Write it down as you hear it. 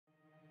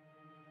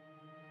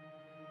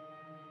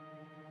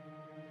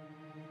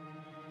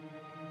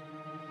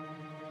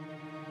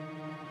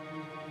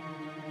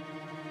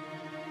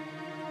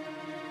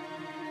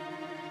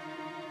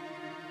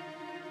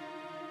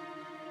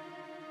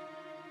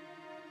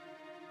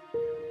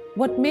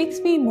What makes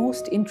me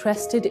most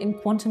interested in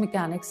quantum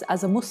mechanics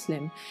as a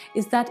Muslim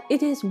is that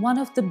it is one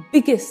of the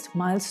biggest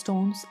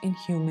milestones in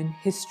human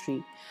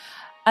history,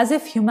 as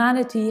if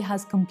humanity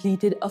has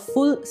completed a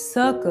full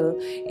circle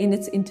in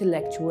its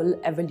intellectual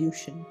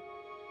evolution.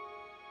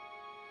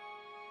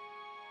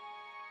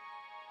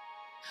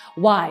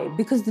 Why?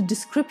 Because the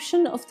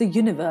description of the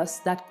universe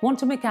that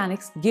quantum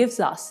mechanics gives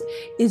us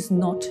is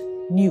not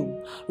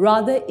new.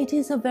 Rather, it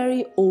is a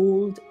very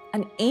old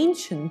and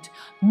ancient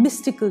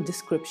mystical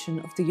description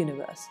of the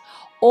universe.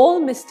 All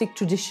mystic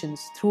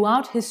traditions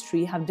throughout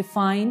history have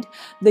defined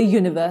the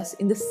universe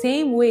in the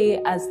same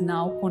way as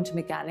now quantum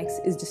mechanics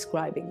is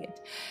describing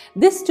it.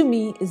 This to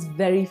me is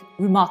very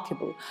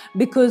remarkable,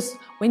 because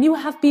when you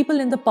have people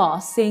in the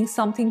past saying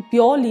something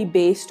purely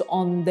based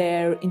on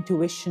their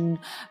intuition,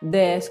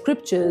 their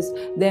scriptures,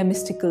 their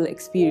mystical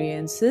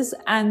experiences,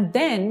 and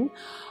then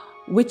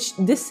which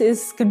this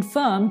is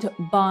confirmed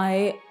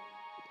by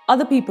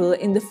other people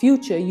in the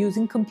future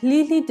using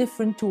completely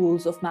different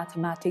tools of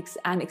mathematics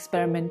and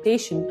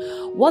experimentation,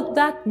 what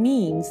that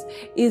means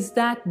is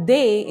that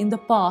they in the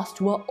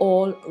past were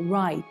all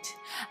right,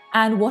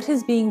 and what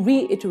is being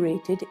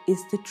reiterated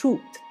is the truth.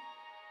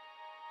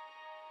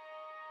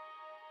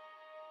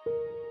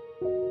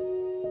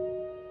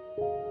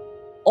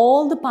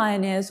 All the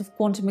pioneers of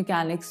quantum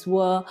mechanics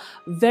were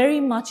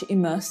very much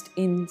immersed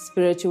in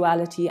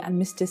spirituality and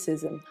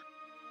mysticism.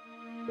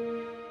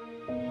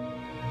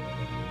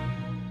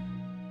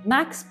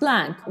 Max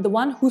Planck, the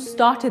one who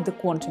started the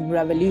quantum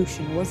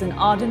revolution, was an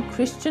ardent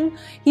Christian.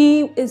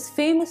 He is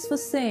famous for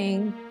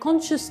saying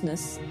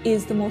consciousness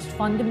is the most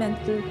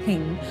fundamental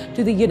thing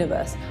to the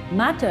universe.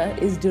 Matter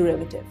is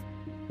derivative.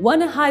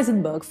 Werner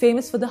Heisenberg,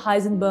 famous for the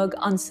Heisenberg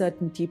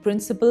uncertainty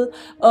principle,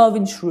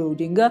 Erwin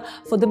Schrödinger,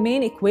 for the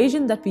main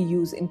equation that we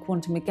use in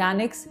quantum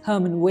mechanics,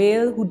 Hermann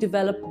Weyl, who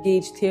developed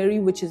gauge theory,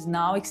 which is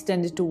now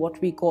extended to what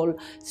we call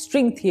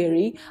string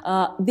theory.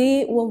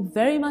 They were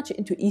very much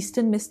into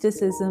Eastern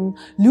mysticism,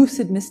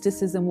 lucid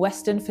mysticism,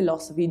 Western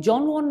philosophy.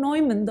 John von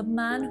Neumann, the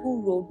man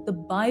who wrote the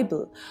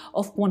Bible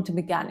of quantum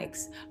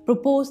mechanics,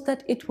 proposed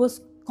that it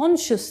was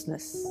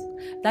consciousness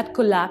that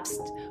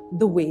collapsed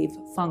the wave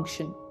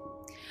function.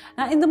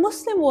 Now, in the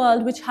Muslim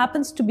world, which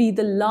happens to be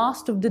the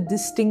last of the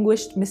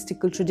distinguished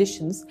mystical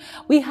traditions,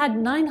 we had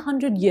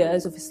 900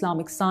 years of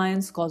Islamic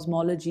science,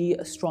 cosmology,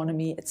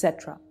 astronomy,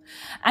 etc.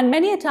 And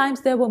many a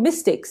times there were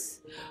mystics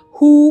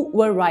who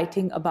were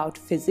writing about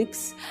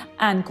physics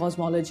and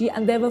cosmology,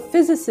 and there were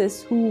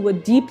physicists who were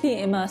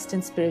deeply immersed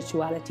in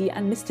spirituality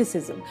and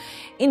mysticism.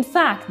 In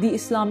fact, the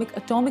Islamic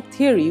atomic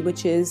theory,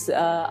 which is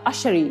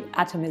Ash'ari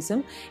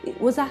atomism, it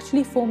was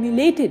actually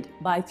formulated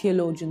by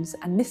theologians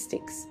and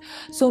mystics.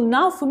 So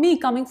now for me,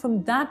 coming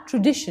from that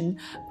tradition,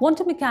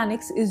 quantum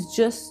mechanics is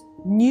just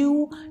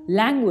new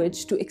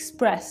language to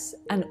express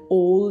an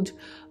old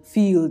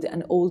field,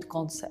 an old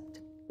concept.